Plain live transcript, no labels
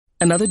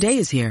Another day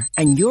is here,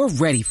 and you're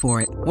ready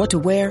for it. What to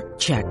wear?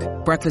 Check.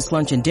 Breakfast,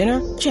 lunch, and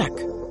dinner? Check.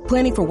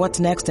 Planning for what's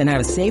next and how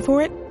to save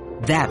for it?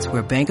 That's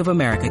where Bank of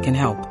America can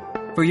help.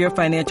 For your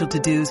financial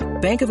to-dos,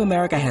 Bank of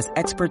America has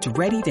experts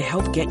ready to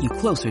help get you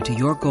closer to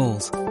your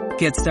goals.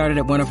 Get started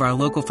at one of our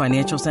local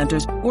financial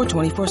centers or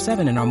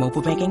 24/7 in our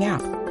mobile banking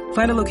app.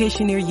 Find a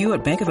location near you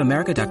at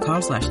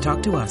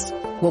bankofamerica.com/talktous.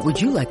 What would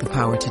you like the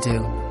power to do?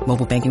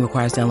 Mobile banking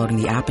requires downloading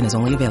the app and is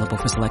only available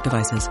for select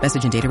devices.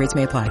 Message and data rates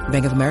may apply.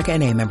 Bank of America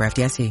N.A., member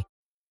FDIC.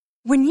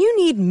 When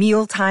you need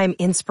mealtime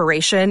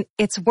inspiration,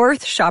 it's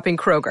worth shopping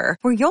Kroger,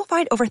 where you'll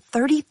find over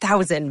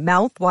 30,000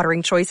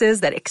 mouth-watering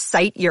choices that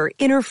excite your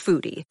inner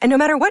foodie. And no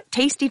matter what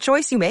tasty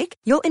choice you make,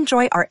 you'll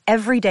enjoy our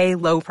everyday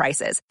low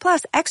prices,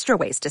 plus extra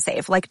ways to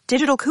save, like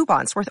digital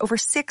coupons worth over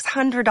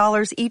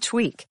 $600 each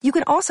week. You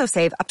can also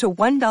save up to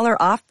 $1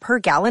 off per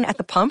gallon at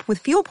the pump with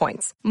fuel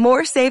points.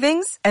 More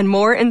savings and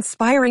more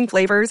inspiring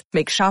flavors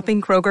make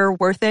shopping Kroger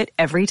worth it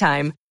every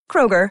time.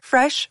 Kroger,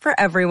 fresh for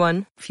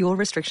everyone. Fuel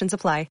restrictions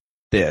apply.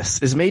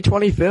 This is May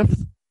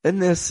 25th,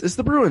 and this is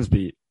the Bruins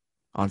Beat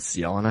on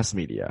CLNS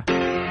Media.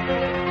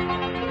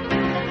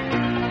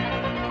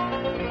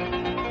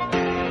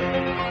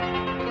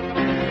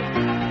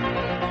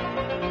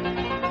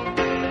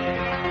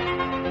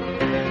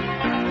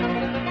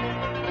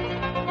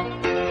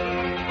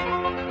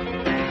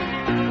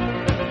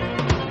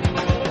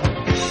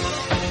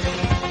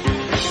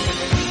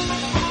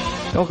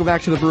 Welcome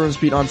back to the Bruins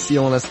Beat on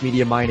CLNS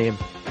Media. My name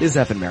is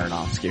Evan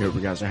Marinovsky. I hope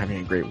you guys are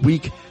having a great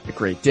week, a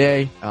great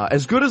day.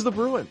 As good as the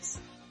Bruins.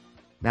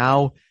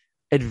 Now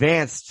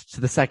advanced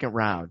to the second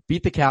round.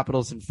 Beat the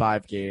Capitals in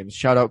 5 games.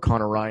 Shout out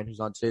Connor Ryan, who's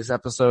on today's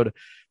episode,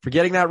 for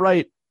getting that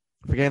right.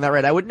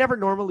 I would never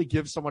normally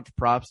give so much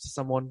props to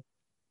someone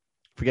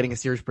for getting a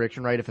series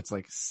prediction right if it's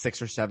like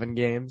 6 or 7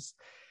 games,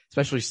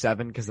 especially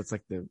 7, because that's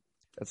the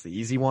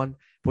easy one.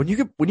 But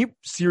when you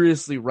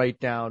seriously write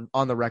down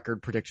on the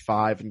record, predict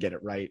 5 and get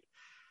it right,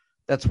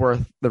 that's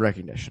worth the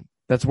recognition.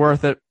 That's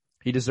worth it.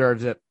 He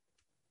deserves it.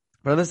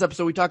 But on this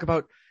episode, we talk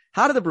about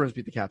how did the Bruins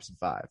beat the Caps in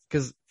 5?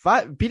 Because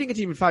beating a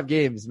team in 5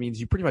 games means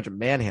you pretty much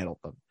manhandled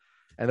them.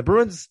 And the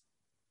Bruins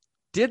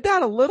did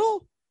that a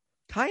little,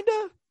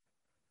 kinda.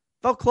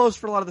 Felt close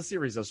for a lot of the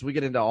series, though, so we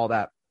get into all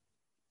that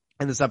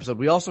in this episode.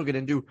 We also get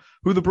into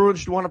who the Bruins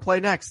should want to play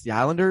next, the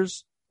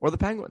Islanders or the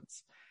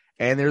Penguins.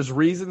 And there's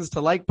reasons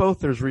to like both.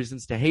 There's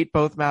reasons to hate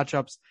both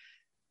matchups.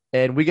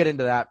 And we get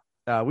into that.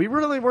 We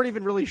really weren't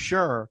even really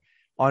sure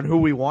on who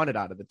we wanted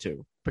out of the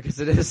two because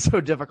it is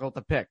so difficult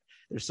to pick.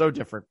 They're so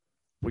different.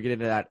 We get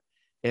into that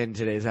in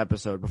today's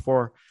episode.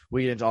 Before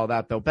we get into all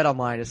that, though,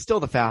 BetOnline is still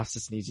the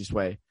fastest and easiest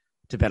way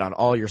to bet on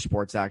all your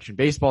sports action.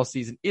 Baseball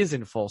season is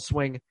in full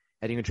swing,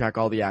 and you can track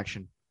all the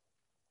action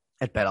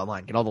at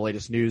BetOnline. Get all the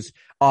latest news,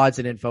 odds,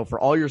 and info for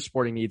all your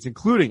sporting needs,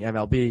 including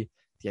MLB,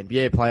 the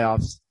NBA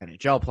playoffs,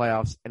 NHL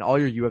playoffs, and all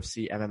your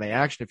UFC MMA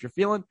action. If you're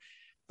feeling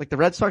like the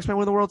Red Sox might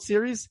win the World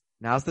Series,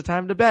 now's the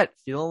time to bet.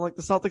 Feeling like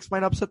the Celtics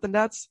might upset the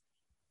Nets?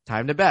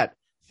 Time to bet.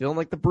 Feeling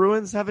like the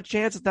Bruins have a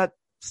chance at that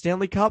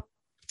Stanley Cup?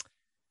 I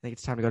think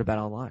it's time to go to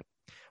BetOnline.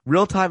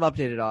 Real-time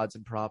updated odds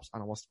and props on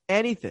almost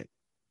anything,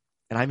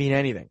 and I mean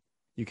anything,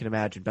 you can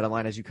imagine.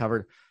 BetOnline has you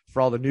covered for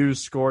all the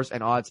news, scores,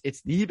 and odds.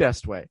 It's the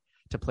best way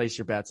to place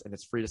your bets, and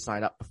it's free to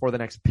sign up before the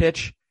next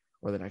pitch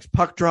or the next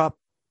puck drop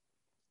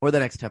or the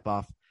next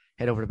tip-off.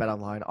 Head over to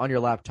BetOnline on your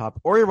laptop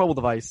or your mobile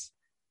device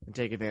and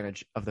take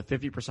advantage of the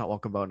 50%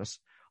 welcome bonus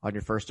on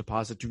your first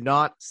deposit. Do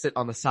not sit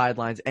on the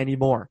sidelines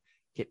anymore.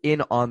 Get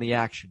in on the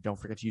action. Don't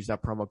forget to use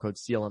that promo code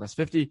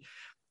CLNS50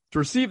 to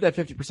receive that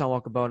 50%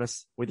 welcome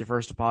bonus with your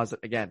first deposit.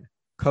 Again,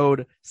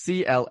 code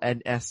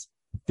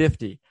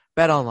CLNS50.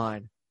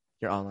 BetOnline,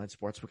 your online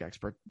sportsbook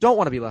expert. Don't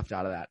want to be left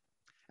out of that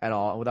at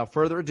all. And without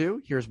further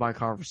ado, here's my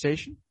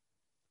conversation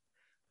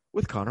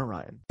with Connor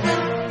Ryan.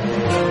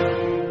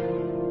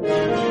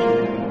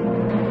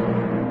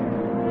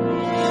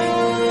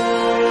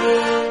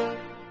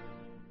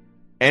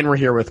 And we're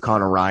here with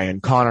Connor Ryan.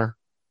 Connor,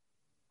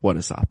 what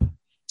is up?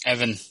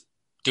 Evan,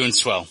 doing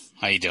swell.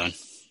 How you doing?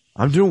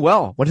 I'm doing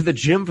well. Went to the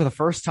gym for the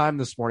first time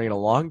this morning in a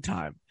long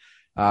time.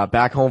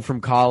 Back home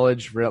from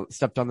college,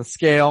 stepped on the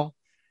scale,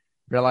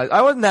 realized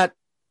I wasn't that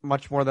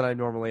much more than I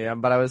normally am,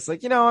 but I was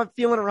like, I'm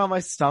feeling it around my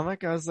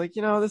stomach. I was like,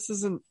 this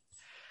isn't,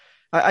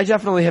 I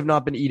definitely have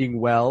not been eating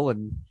well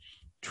and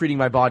treating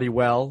my body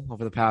well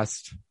over the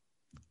past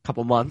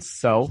couple months.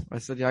 So I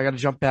said, I got to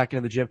jump back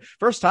into the gym.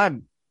 First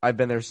time I've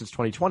been there since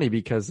 2020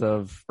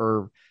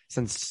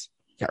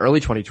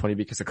 early 2020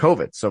 because of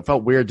COVID. So it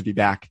felt weird to be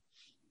back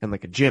in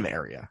like a gym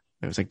area.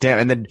 It was like, damn.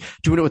 And then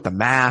doing it with the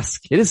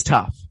mask. It is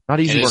tough. Not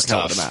easy working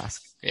out with a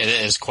mask. It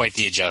is quite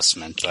the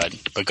adjustment,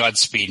 but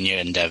Godspeed in your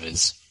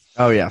endeavors.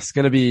 Oh yes.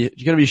 You're going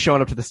to be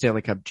showing up to the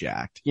Stanley Cup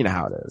jacked. You know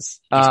how it is.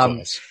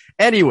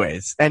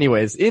 Anyways,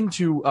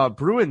 into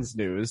Bruins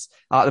news.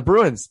 The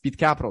Bruins beat the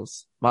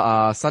Capitals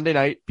Sunday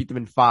night, beat them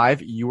in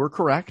 5. You were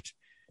correct.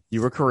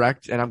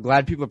 And I'm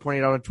glad people are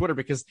pointing it out on Twitter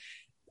because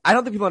I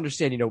don't think people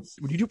understand,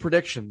 when you do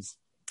predictions,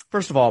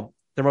 first of all,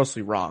 they're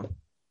mostly wrong.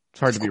 It's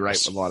hard to be right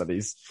with a lot of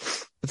these.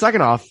 But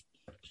second off,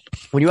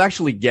 when you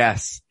actually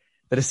guess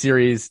that a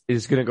series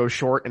is going to go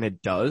short, and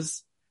it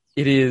does.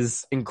 It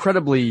is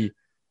incredibly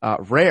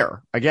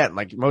rare. Again,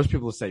 like most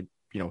people say,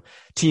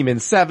 team in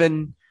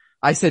 7.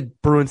 I said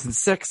Bruins in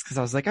 6 because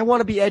I was like, I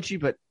want to be edgy,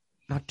 but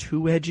not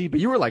too edgy. But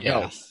you were like,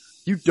 no,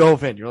 you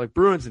dove in. You're like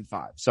Bruins in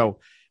 5. So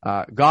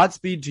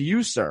Godspeed to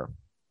you, sir,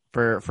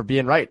 for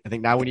being right. I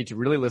think now we need to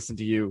really listen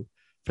to you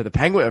for the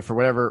Penguin,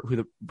 for who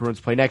the Bruins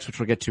play next, which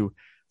we'll get to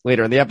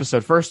later in the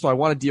episode. First, I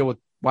want to deal with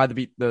why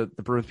the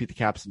Bruins beat the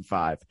Caps in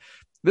 5.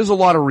 There's a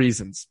lot of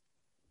reasons,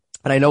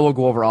 and I know we'll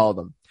go over all of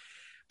them.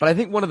 But I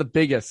think one of the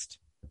biggest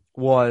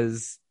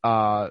was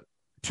Tuukka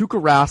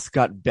Rask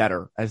got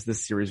better as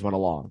this series went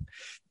along.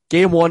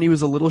 Game 1, he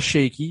was a little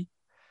shaky.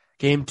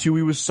 Game 2,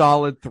 he was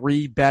solid.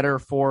 3, better.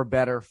 4,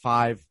 better.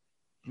 5,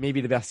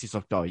 maybe the best he's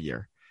looked all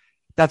year.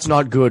 That's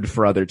not good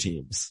for other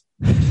teams.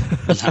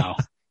 No,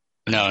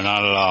 not at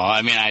all.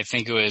 I mean, I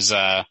think it was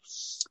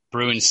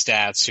Bruin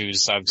Stats,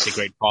 who's obviously a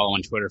great follow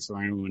on Twitter for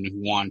anyone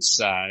who wants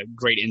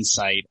great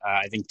insight.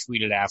 I think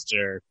tweeted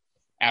after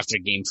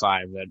Game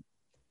 5 that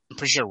I'm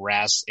pretty sure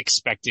Rask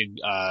expected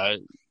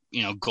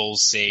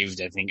goals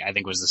saved. I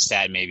think was the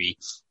stat. Maybe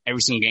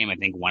every single game I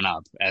think went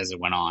up as it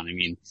went on. I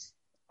mean,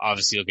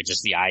 obviously look at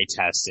just the eye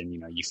test, and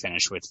you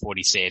finish with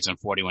 40 saves on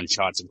 41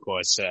 shots. Of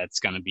course, it's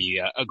going to be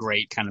a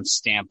great kind of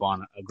stamp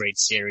on a great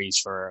series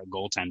for a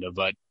goaltender.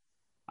 But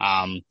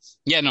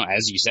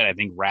as you said, I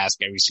think Rask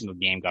every single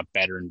game got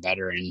better and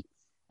better. And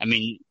I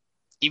mean,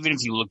 even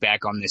if you look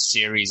back on this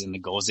series and the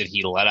goals that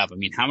he let up, I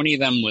mean, how many of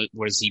them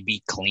was he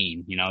beat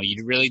clean?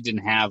 You really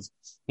didn't have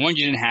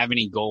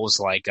any goals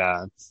like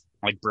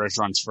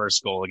Bergeron's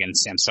first goal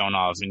against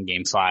Samsonov in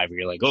Game 5, where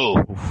you're like,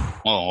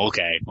 oh,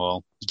 okay,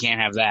 well, you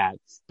can't have that.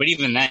 But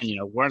even then,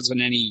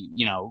 wasn't any,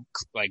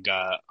 like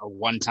a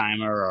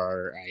one-timer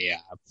or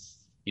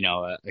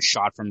a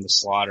shot from the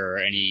slot or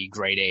any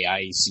grade A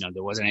ice.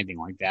 There wasn't anything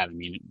like that. I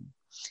mean,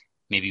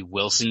 maybe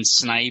Wilson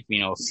snipe,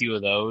 a few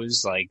of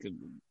those. Like,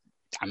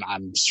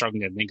 I'm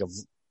struggling to think of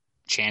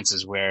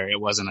chances where it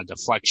wasn't a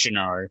deflection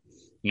or,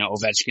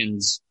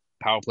 Ovechkin's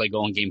power play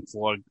goal in Game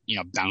 4,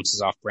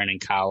 bounces off Brandon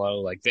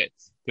Carlo. Like that,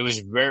 there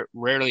was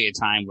rarely a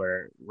time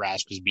where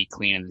Rask was beat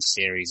clean in the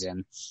series.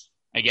 And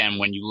again,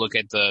 when you look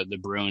at the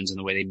Bruins and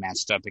the way they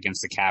matched up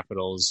against the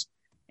Capitals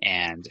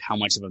and how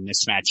much of a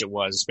mismatch it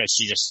was,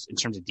 especially just in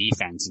terms of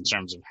defense, in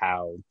terms of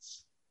how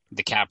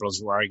the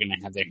Capitals were going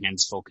to have their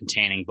hands full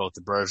containing both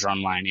the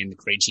Bergeron line and the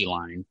Krejci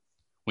line.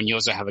 When you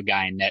also have a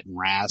guy in net and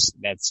Rask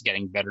that's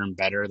getting better and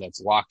better,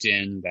 that's locked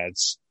in,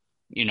 that's,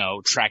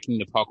 tracking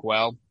the puck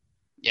well.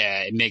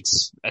 Yeah, it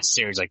makes a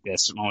series like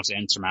this almost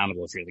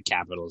insurmountable if you're the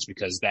Capitals,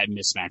 because that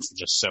mismatch is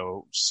just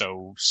so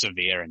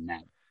severe in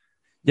net.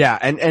 Yeah,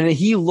 and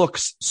he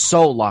looks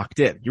so locked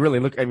in. You really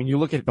look. I mean, you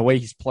look at the way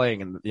he's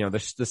playing, and the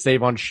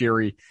save on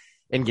Sheary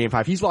in Game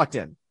 5. He's locked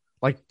in.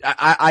 Like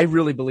I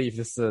really believe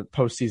this is a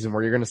postseason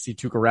where you're going to see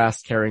Tuukka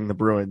Rask carrying the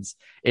Bruins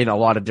in a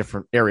lot of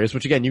different areas,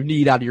 which again you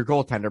need out of your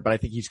goaltender. But I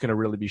think he's going to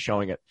really be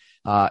showing it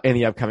in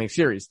the upcoming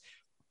series.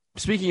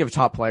 Speaking of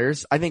top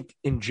players, I think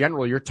in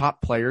general, your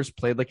top players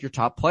played like your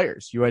top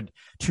players. You had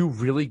 2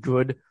 really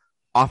good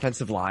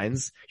offensive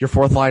lines. Your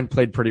 4th line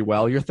played pretty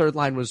well. Your 3rd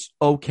line was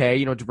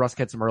okay. DeBrusk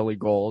had some early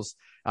goals.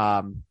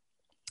 And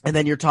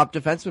then your top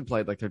defenseman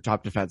played like their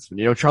top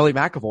defenseman. Charlie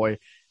McAvoy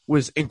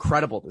was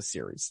incredible this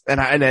series. And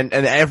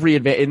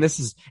this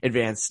is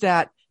advanced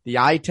stat, the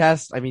eye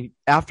test. I mean,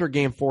 after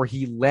Game 4,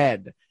 he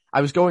led. I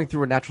was going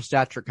through a natural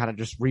stat trick, kind of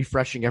just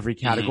refreshing every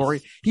category.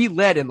 Mm-hmm. He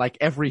led in like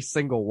every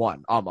single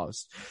one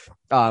almost.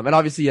 And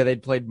obviously,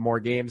 they'd played more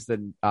games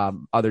than,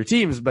 other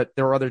teams, but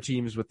there were other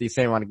teams with the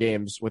same amount of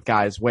games with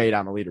guys way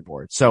down the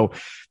leaderboard. So,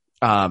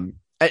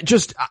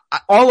 just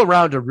all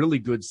around a really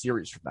good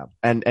series for them.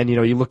 And,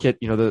 you look at,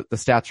 the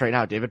stats right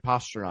now, David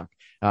Pastrnak,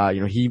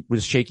 he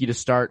was shaky to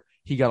start.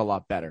 He got a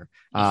lot better.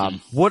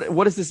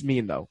 What does this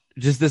mean though?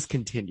 Does this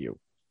continue?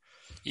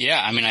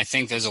 Yeah, I mean, I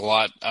think there's a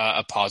lot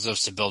of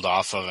positives to build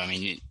off of. I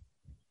mean,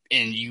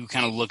 and you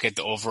kind of look at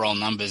the overall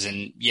numbers,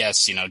 and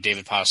yes,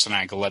 David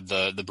Pastrnak led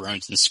the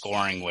Bruins in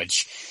scoring,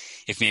 which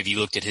if maybe you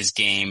looked at his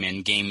game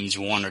in games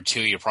 1 or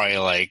 2, you're probably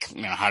like,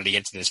 how did he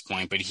get to this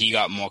point? But he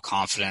got more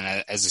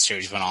confident as the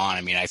series went on.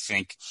 I mean, I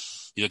think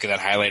you look at that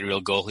highlight reel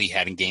goal he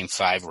had in Game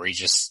 5 where he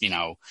just,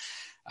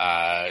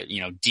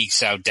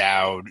 dekes out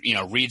Dowd,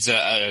 reads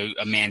a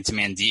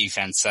man-to-man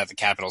defense that the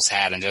Capitals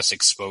had and just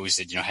exposed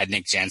it, had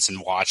Nick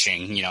Jensen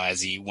watching,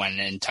 as he went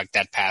and tucked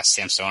that past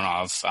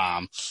Samsonov.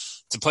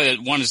 To play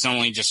that one is not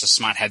only just a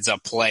smart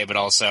heads-up play, but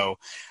also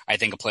I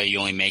think a play you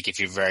only make if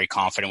you're very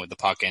confident with the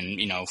puck and,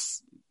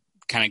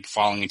 kind of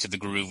falling into the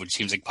groove, which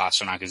seems like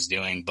Pastrnak is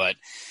doing. But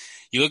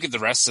you look at the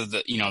rest of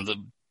the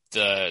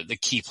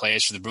key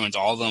players for the Bruins,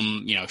 all of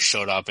them,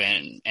 showed up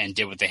and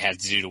did what they had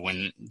to do to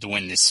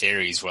win this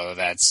series, whether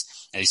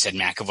that's, as you said,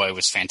 McAvoy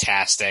was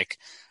fantastic.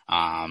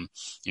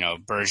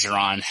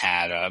 Bergeron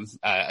had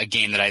a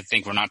game that I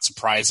think we're not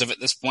surprised of at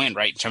this point,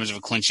 right? In terms of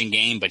a clinching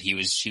game, but he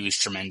was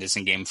tremendous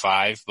in Game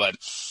 5. But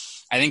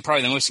I think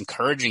probably the most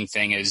encouraging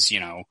thing is,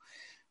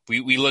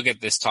 we look at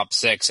this top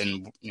 6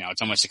 and,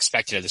 it's almost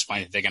expected at this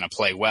point that they're going to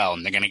play well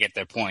and they're going to get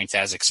their points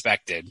as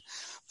expected.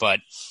 But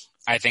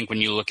I think when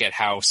you look at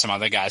how some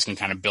other guys can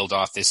kind of build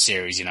off this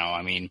series,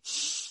 I mean,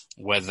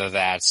 whether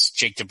that's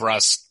Jake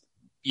DeBrusk,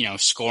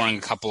 scoring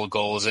a couple of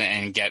goals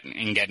and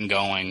getting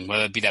going,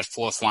 whether it be that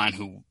fourth line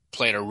who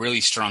played a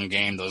really strong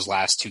game those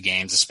last two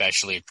games,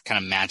 especially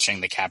kind of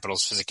matching the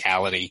Capitals'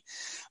 physicality.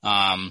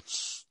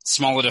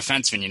 Smaller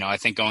defensemen, I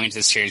think going into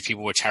this series,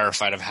 people were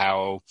terrified of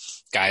how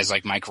guys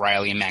like Mike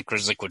Riley and Matt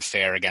Grzelcyk would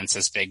fare against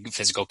this big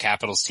physical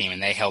Capitals team,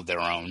 and they held their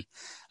own.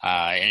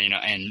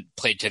 And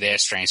played to their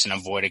strengths and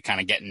avoided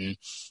kind of getting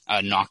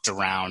knocked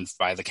around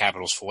by the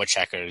Capitals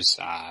forecheckers.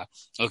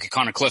 Look at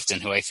Connor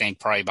Clifton, who I think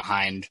probably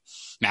behind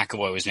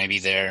McAvoy was maybe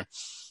their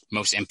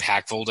most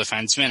impactful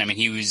defenseman. I mean,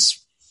 he was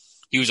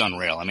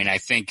unreal. I mean, I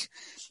think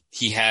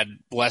he had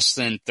less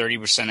than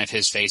 30% of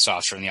his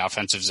faceoffs from the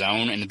offensive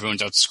zone, and the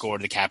Bruins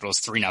outscored the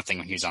Capitals 3-0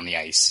 when he was on the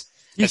ice.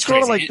 He's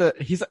sort of like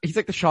he's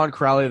like the Sean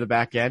Crowley of the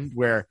back end,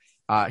 where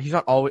he's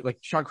not always like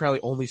Sean Crowley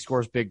only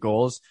scores big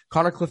goals.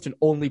 Connor Clifton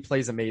only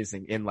plays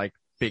amazing in like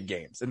big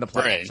games in the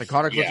playoffs. Right. Like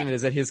Connor Clifton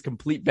is at his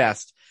complete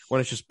best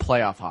when it's just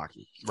playoff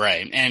hockey.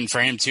 Right. And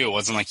for him too, it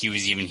wasn't like he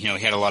was even, he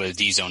had a lot of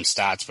D-zone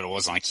stats, but it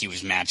wasn't like he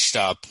was matched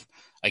up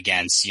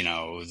against,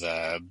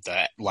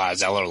 the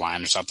Lars Eller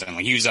line or something.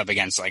 Like he was up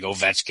against like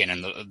Ovechkin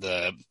and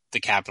the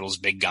Capitals'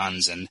 big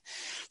guns. And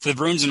for the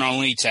Bruins, not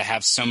only to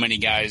have so many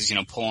guys,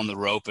 pull on the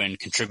rope and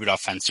contribute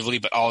offensively,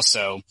 but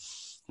also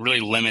really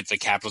limit the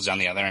Capitals on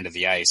the other end of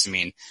the ice. I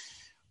mean,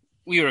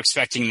 we were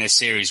expecting this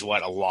series, a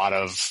lot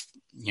of,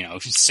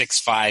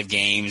 6-5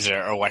 games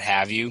or what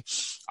have you.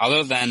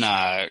 Other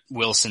than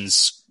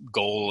Wilson's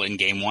goal in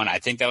game one, I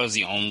think that was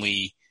the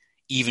only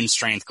even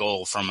strength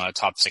goal from a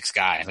top six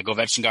guy. Like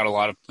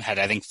Ovechkin had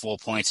I think 4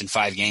 points in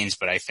 5 games,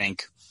 but I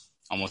think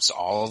almost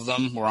all of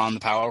them were on the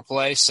power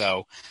play.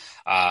 So,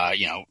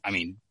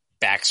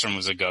 Backstrom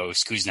was a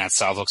ghost.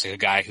 Kuznetsov looks like a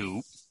guy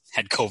who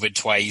had COVID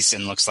twice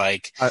and looks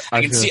like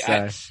I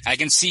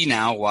can see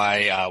now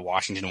why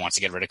Washington wants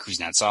to get rid of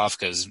Kuznetsov,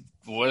 because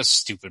what a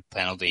stupid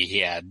penalty he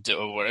had.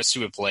 What a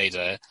stupid play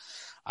to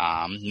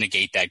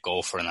negate that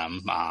goal for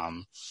them.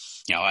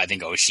 I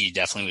think Oshie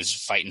definitely was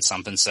fighting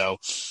something. So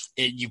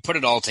you put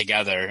it all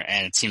together,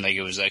 and it seemed like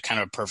it was a kind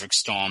of a perfect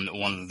storm that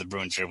one of the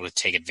Bruins were able to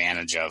take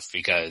advantage of,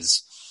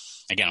 because,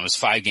 again, it was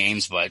 5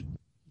 games, but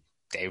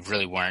they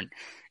really weren't,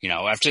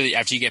 after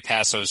you get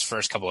past those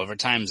first couple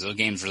overtimes, those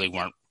games really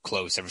weren't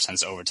close ever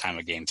since overtime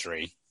of game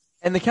 3.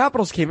 And the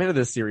Capitals came into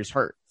this series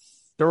hurt.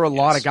 There were a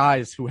lot of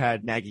guys who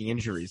had nagging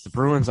injuries. The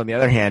Bruins, on the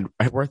other hand,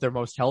 weren't their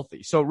most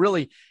healthy. So it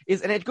really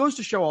is, and it goes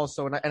to show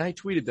also, and I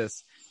tweeted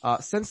this,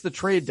 since the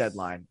trade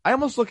deadline, I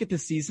almost look at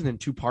this season in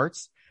 2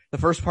 parts. The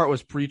first part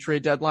was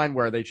pre-trade deadline,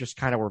 where they just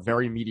kind of were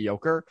very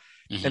mediocre.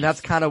 Mm-hmm. And that's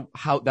kind of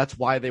that's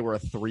why they were a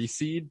 3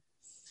 seed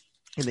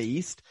in the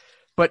East.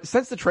 But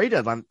since the trade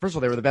deadline, first of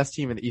all, they were the best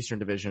team in the Eastern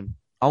Division,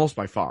 almost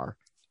by far.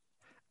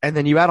 And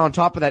then you add on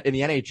top of that, in the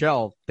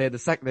NHL, they had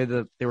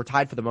they were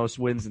tied for the most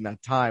wins in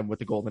that time with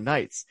the Golden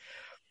Knights.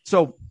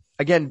 So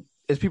again,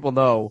 as people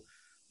know,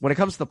 when it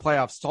comes to the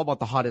playoffs, it's all about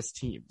the hottest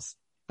teams.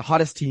 The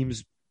hottest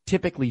teams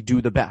typically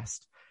do the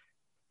best.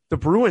 The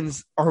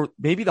Bruins are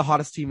maybe the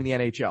hottest team in the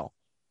NHL,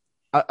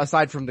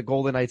 aside from the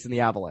Golden Knights and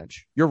the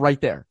Avalanche. You're right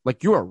there.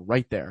 Like, you are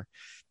right there.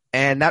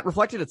 And that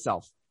reflected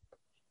itself.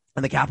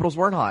 And the Capitals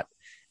weren't hot.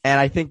 And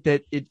I think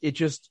that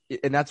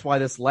and that's why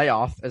this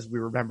layoff, as we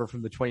remember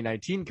from the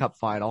 2019 Cup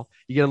final,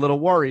 you get a little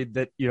worried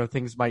that,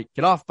 things might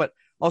get off, but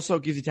also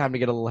it gives you time to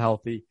get a little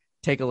healthy,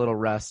 take a little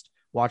rest,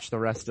 watch the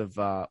rest of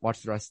the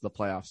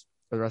playoffs,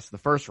 or the rest of the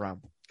first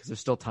round, because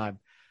there's still time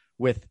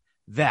with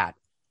that.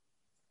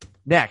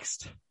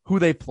 Next, who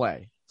they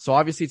play. So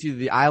obviously it's either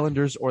the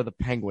Islanders or the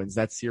Penguins.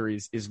 That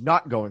series is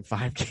not going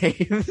 5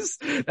 games.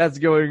 That's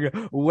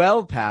going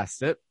well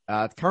past it.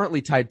 It's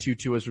currently tied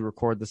 2-2 as we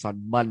record this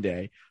on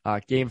Monday.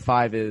 Game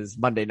 5 is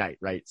Monday night,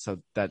 right? So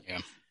that,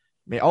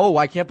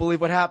 I can't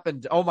believe what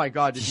happened. Oh my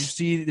God. Did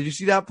you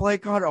see that play,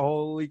 Connor?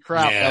 Holy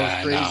crap.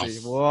 That was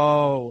crazy.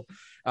 Whoa.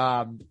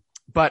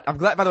 But I'm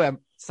glad, by the way,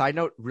 side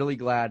note, really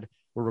glad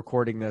we're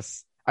recording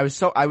this. I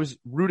was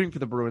rooting for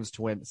the Bruins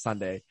to win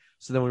Sunday.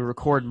 So then we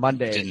record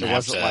Monday. I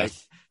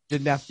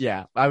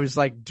was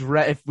like,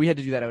 if we had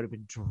to do that, I would have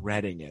been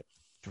dreading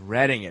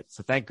it.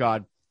 So thank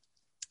God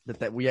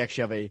that we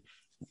actually have a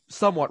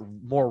somewhat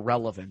more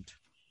relevant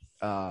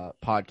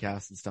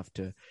podcast and stuff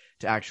to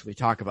actually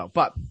talk about.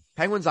 But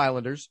Penguins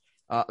Islanders,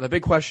 the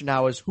big question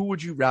now is, who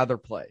would you rather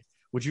play?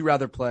 Would you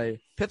rather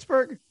play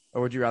Pittsburgh,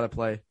 or would you rather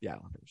play the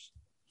Islanders?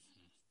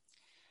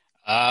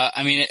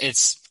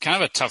 It's kind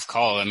of a tough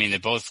call. I mean, they're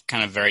both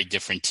kind of very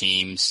different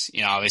teams.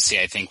 Obviously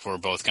I think we're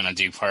both going to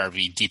do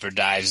probably deeper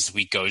dives as the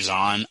week goes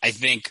on. I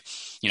think,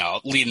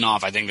 leading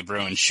off, I think the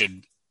Bruins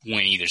should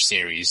win either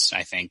series.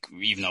 I think,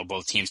 even though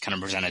both teams kind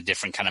of present a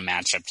different kind of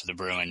matchup to the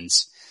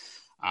Bruins.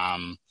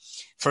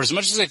 For as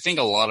much as I think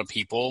a lot of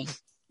people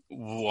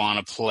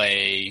want to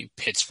play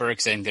Pittsburgh,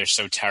 because I think they're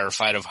so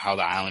terrified of how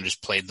the Islanders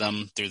played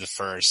them through the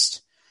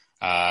first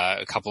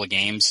couple of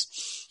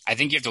games, I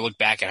think you have to look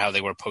back at how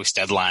they were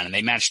post-deadline, and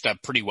they matched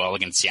up pretty well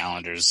against the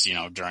Islanders,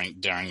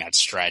 during that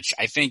stretch.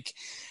 I think,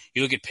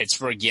 you look at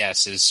Pittsburgh,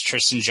 yes. Is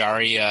Tristan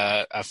Jarry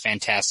a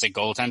fantastic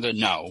goaltender?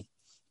 No.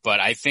 But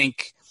I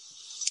think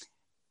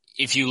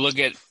if you look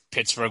at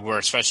Pittsburgh, where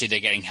especially they're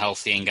getting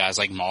healthy and guys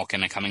like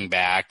Malkin are coming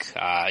back,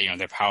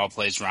 their power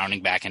plays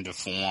rounding back into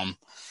form.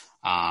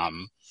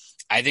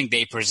 I think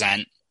they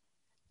present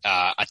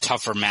a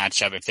tougher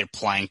matchup if they're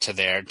playing to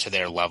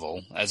their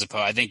level. As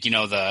opposed, I think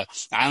the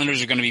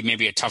Islanders are going to be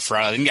maybe a tough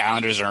route. I think the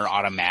Islanders are an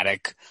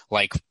automatic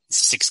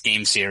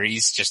 6-game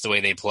series, just the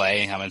way they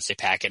play. Once they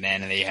pack it in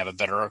and they have a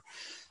better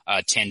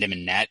tandem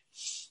in net.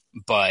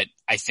 But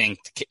I think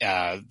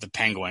the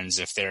Penguins,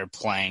 if they're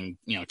playing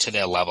to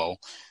their level,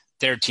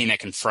 they're a team that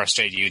can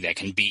frustrate you, that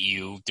can beat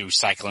you through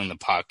cycling the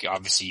puck.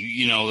 Obviously,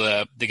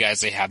 the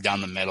guys they have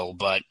down the middle,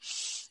 but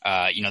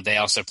they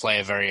also play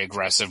a very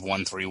aggressive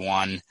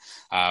 1-3-1,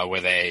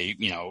 where they,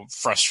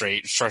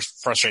 frustrate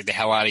the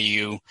hell out of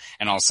you.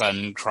 And all of a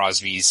sudden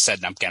Crosby's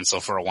setting up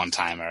Gensel for a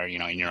one-timer,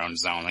 in your own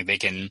zone. They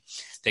can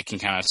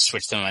kind of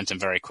switch the momentum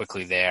very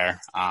quickly there.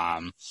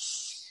 And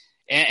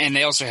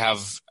they also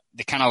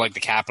they kind of like the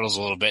Capitals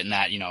a little bit in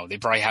that, they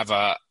probably have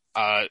a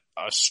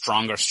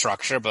stronger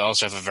structure, but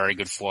also have a very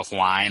good fourth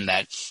line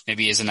that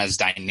maybe isn't as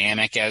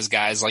dynamic as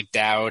guys like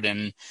Dowd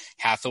and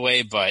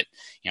Hathaway, but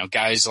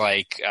guys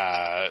like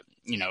Tanev,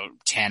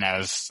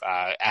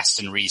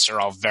 Aston Reese are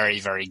all very,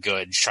 very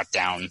good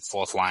shutdown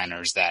fourth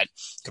liners that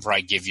could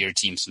probably give your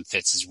team some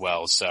fits as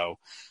well. So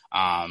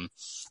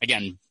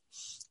again,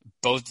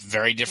 both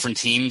very different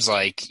teams.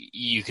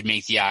 You could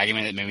make the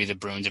argument that maybe the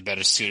Bruins are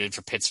better suited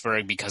for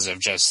Pittsburgh because of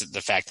just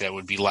the fact that it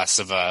would be less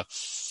of a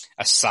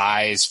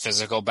size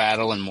physical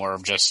battle and more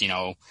of just,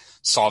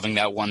 solving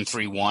that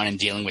 1-3-1 and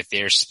dealing with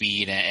their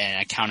speed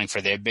and accounting for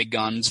their big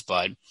guns.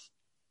 But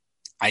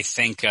I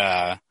think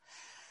if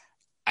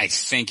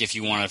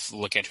you want to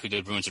look at who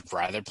the Bruins would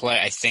rather play,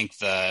 I think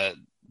the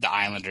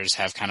Islanders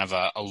have kind of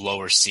a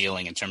lower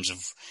ceiling in terms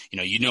of,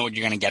 what you're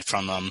going to get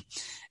from them.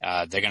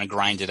 They're going to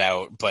grind it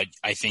out, but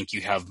I think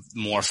you have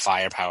more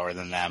firepower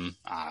than them,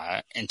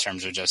 in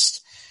terms of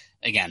just,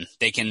 again,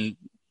 they can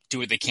do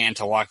what they can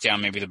to lock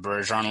down maybe the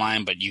Bergeron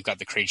line, but you've got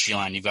the Krejci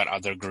line, you've got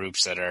other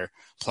groups that are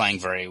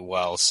playing very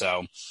well.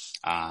 So,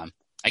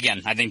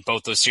 again, I think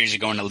both those series are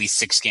going at least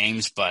 6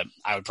 games, but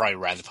I would probably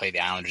rather play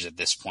the Islanders at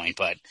this point.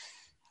 But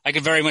I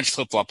could very much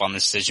flip-flop on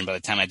this decision by the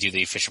time I do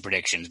the official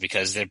predictions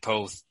because they're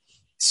both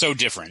so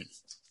different.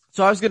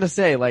 So I was going to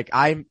say,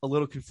 I'm a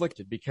little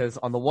conflicted because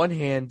on the one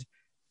hand,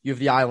 you have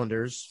the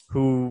Islanders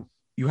who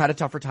you had a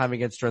tougher time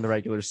against during the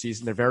regular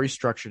season. They're very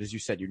structured, as you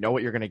said. You know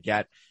what you're going to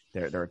get.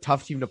 They're a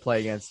tough team to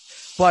play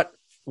against. But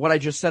what I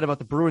just said about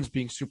the Bruins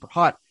being super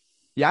hot,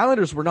 the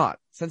Islanders were not.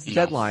 Since the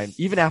deadline,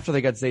 even after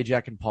they got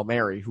Zajac and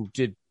Palmieri, who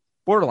did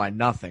borderline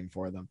nothing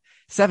for them,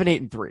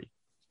 7-8-3,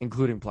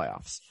 including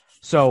playoffs.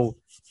 So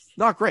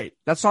not great.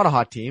 That's not a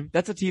hot team.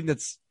 That's a team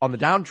that's on the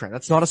downtrend.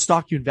 That's not a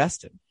stock you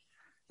invest in.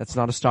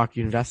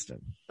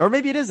 Or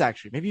maybe it is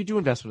actually. Maybe you do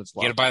invest when it's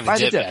low. You gotta buy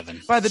the dip,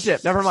 Evan. Buy the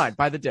dip. Never mind.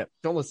 Buy the dip.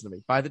 Don't listen to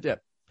me. Buy the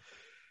dip.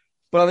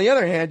 But on the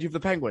other hand, you have the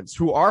Penguins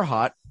who are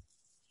hot,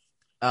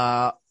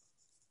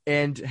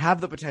 and have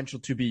the potential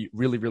to be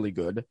really, really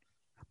good.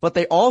 But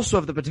they also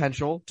have the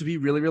potential to be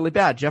really, really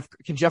bad.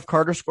 Can Jeff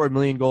Carter score 1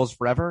 million goals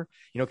forever?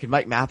 Can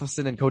Mike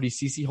Matheson and Cody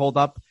Ceci hold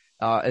up,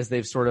 as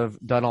they've sort of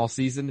done all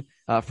season,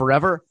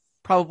 forever?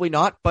 Probably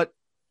not, but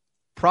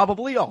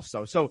probably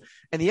also. So,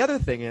 and the other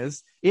thing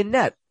is in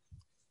net,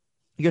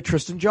 you got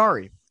Tristan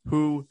Jarry,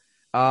 who,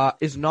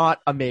 is not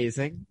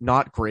amazing,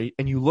 not great.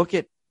 And you look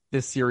at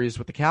this series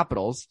with the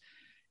Capitals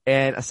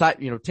and aside,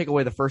 take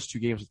away the first 2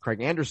 games with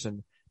Craig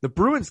Anderson, the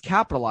Bruins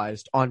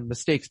capitalized on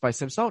mistakes by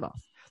Samsonov.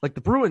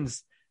 The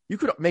Bruins, you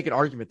could make an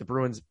argument the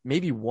Bruins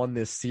maybe won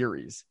this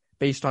series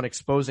based on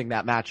exposing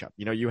that matchup.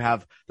 You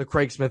have the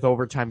Craig Smith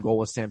overtime goal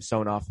with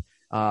Samsonov.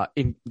 That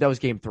was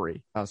game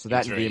 3. So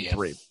that in game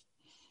 3.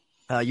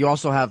 You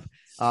also have,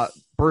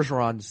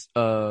 Bergeron's,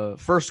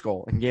 first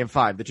goal in game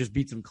 5 that just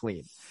beats him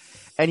clean.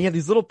 And you have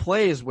these little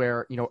plays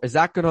where, is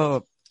that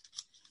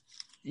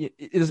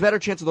there's a better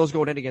chance of those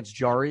going in against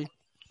Jarry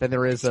than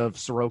there is of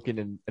Sorokin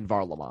and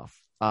Varlamov.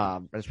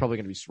 And it's probably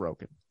going to be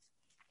Sorokin.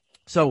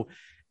 So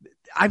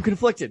I'm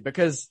conflicted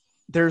because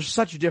there's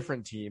such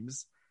different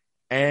teams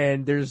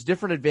and there's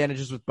different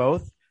advantages with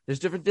both. There's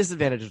different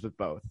disadvantages with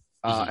both.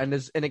 And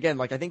again,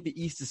 I think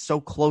the East is so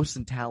close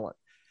in talent.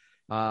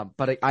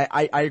 But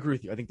I agree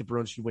with you. I think the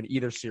Bruins should win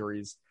either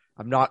series.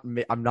 I'm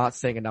not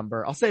saying a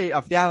number. I'll say,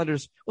 for the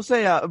Islanders, we'll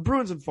say,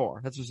 Bruins in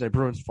 4. That's what I say,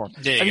 Bruins in 4.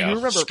 There you go.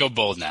 Remember, just go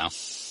bold now.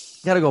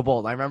 Gotta go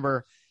bold. I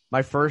remember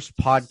my first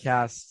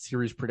podcast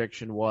series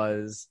prediction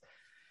was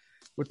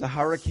with the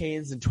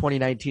Hurricanes in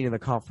 2019 in the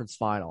conference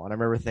final. And I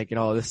remember thinking,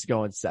 this is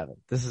going 7.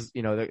 This is,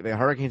 the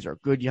Hurricanes are a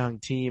good young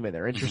team and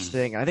they're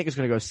interesting. And I think it's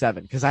going to go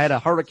 7 because I had a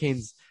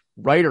Hurricanes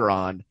writer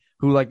on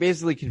who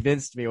basically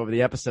convinced me over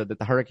the episode that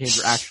the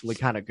Hurricanes are actually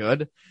kind of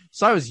good.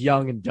 So I was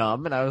young and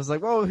dumb and I was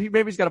like, well,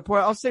 maybe he's got a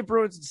point. I'll say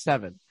Bruins in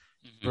 7.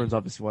 Bruins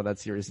obviously won that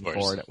series in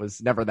 4 and it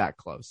was never that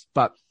close.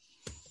 But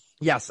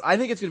yes, I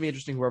think it's going to be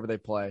interesting whoever they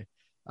play.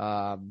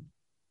 And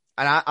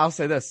I'll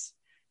say this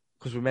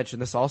because we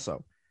mentioned this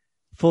also.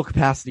 Full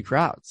capacity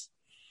crowds.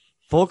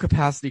 full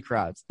capacity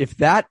crowds. If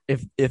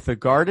the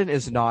Garden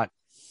is not,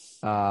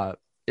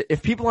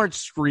 if people aren't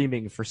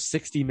screaming for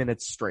 60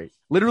 minutes straight,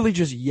 literally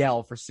just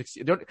yell for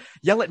 60, don't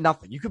yell at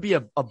nothing. You could be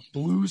a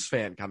Blues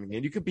fan coming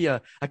in. You could be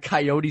a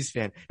Coyotes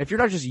fan. If you're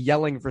not just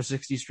yelling for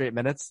 60 straight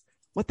minutes,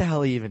 what the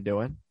hell are you even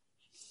doing?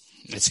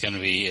 It's going to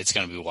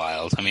be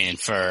wild. I mean,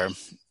 for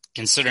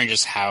considering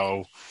just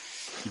how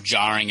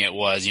jarring it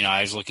was,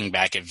 I was looking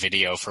back at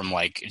video from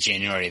like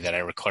January that I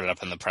recorded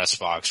up in the press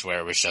box where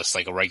it was just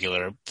like a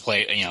regular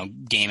play,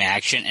 game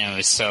action. And it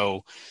was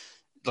so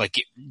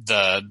like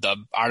the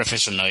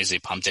artificial noise they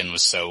pumped in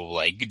was so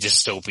like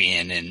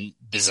dystopian and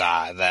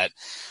bizarre that,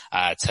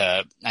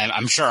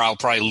 I'm sure I'll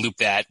probably loop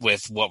that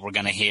with what we're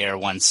going to hear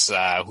once,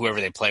 whoever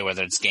they play,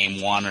 whether it's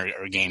game 1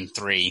 or game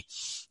 3,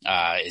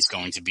 is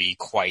going to be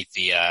quite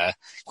the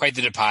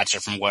departure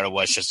from what it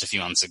was just a few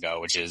months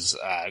ago, which is,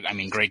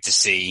 great to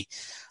see.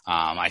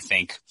 I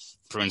think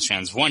Bruins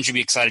fans, one, should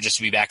be excited just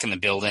to be back in the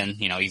building,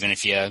 even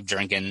if you're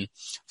drinking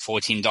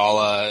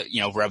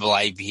 $14, Rebel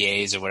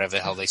IPAs or whatever the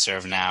hell they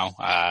serve now.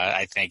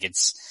 I think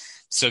it's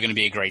still going to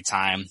be a great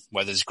time.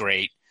 Weather's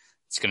great.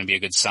 It's going to be a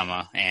good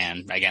summer.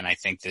 And again, I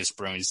think this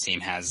Bruins team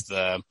has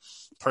the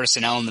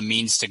personnel and the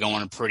means to go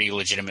on a pretty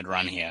legitimate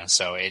run here.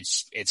 So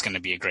it's going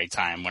to be a great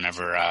time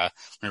whenever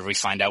we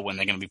find out when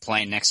they're going to be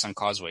playing next on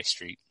Causeway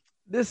Street.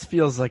 This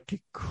feels like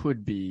it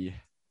could be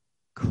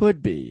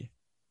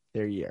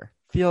their year.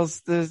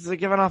 They're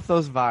giving off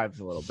those vibes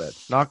a little bit.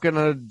 Not going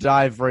to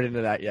dive right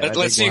into that yet.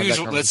 Let's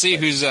see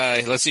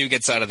who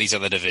gets out of these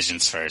other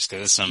divisions first. Cause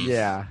there's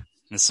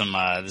some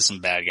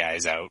bad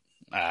guys out.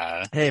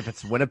 Hey, if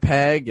it's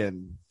Winnipeg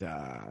and,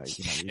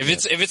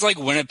 if it's like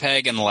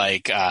Winnipeg and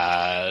like,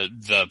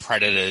 the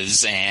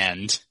Predators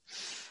and,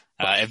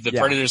 if the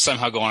Predators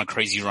somehow go on a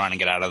crazy run and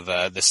get out of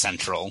the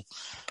Central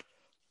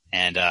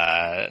and,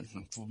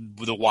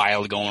 the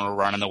Wild going on a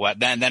run in the West,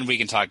 then we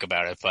can talk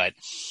about it. But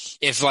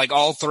if like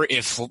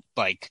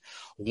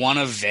one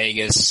of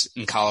Vegas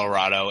and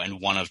Colorado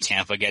and one of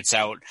Tampa gets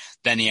out,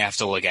 then you have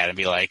to look at it and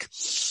be like,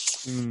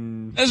 this is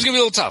going to be a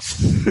little tough.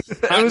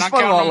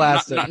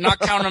 Not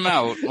counting them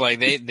out. Like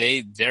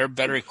they're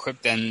better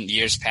equipped than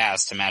years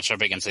past to match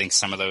up against, I think,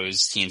 some of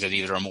those teams that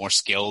either are more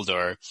skilled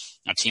or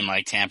a team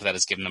like Tampa that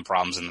has given them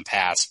problems in the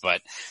past.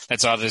 But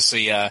that's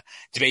obviously a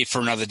debate for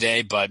another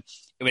day, but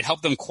it would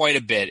help them quite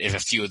a bit if a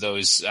few of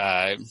those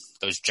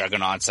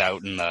juggernauts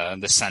out in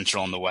the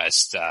Central and the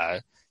West,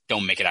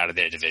 don't make it out of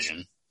their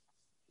division.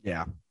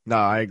 Yeah. No,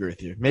 I agree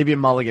with you. Maybe a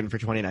mulligan for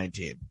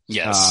 2019.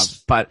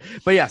 Yes. But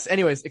yes,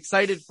 anyways,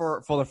 excited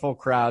for the full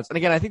crowds. And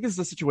again, I think this is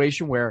a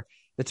situation where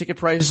the ticket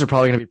prices are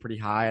probably going to be pretty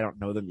high. I don't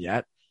know them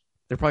yet.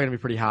 They're probably going to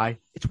be pretty high.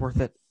 It's worth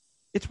it.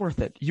 It's worth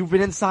it. You've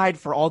been inside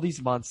for all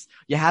these months.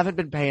 You haven't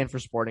been paying for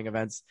sporting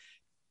events.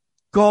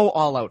 Go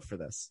all out for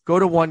this. Go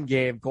to one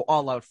game. Go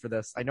all out for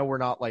this. I know we're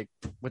not like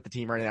with the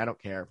team or anything. I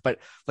don't care. But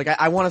like,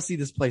 I want to see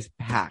this place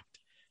packed.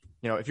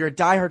 If you're a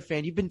diehard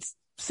fan, you've been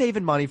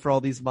saving money for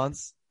all these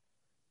months.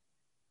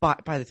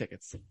 Buy the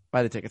tickets.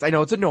 Buy the tickets. I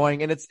know it's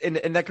annoying, and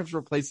and that comes from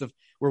a place of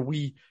where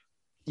you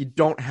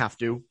don't have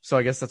to. So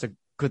I guess that's a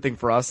good thing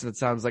for us. And it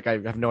sounds like I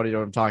have no idea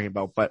what I'm talking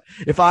about. But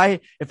if I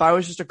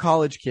was just a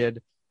college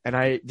kid and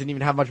I didn't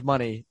even have much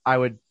money, I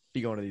would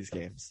be going to these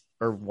games,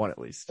 or one at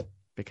least,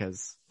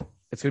 because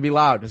it's gonna be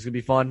loud, it's gonna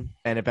be fun,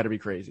 and it better be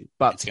crazy.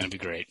 But it's gonna be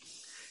great.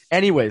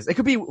 Anyways, it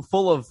could be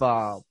full of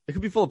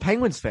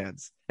Penguins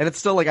fans, and it's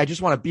still like I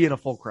just want to be in a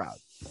full crowd.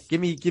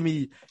 Give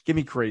me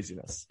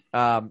craziness.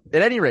 At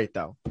any rate,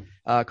 though,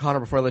 Connor,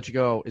 before I let you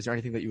go, is there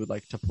anything that you would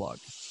like to plug?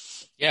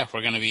 Yeah,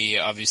 we're going to be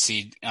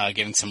obviously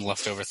getting some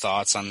leftover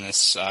thoughts on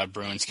this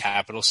Bruins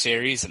Capital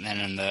series, and then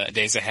in the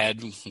days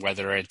ahead,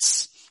 whether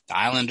it's the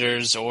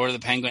Islanders or the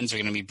Penguins, we're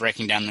going to be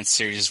breaking down that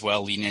series as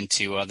well, leading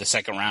into the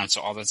second round.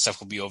 So all that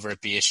stuff will be over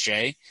at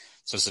BSJ.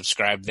 So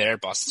subscribe there,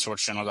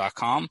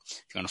 BostonSportsJournal.com.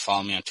 If you want to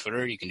follow me on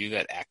Twitter, you can do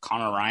that at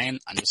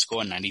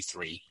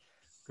ConnorRyan_93.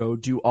 Go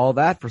do all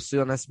that for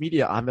CLNS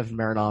Media. I'm Evan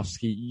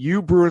Marinovsky.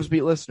 You Bruins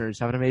Beat listeners,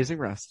 have an amazing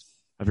rest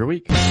of your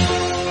week.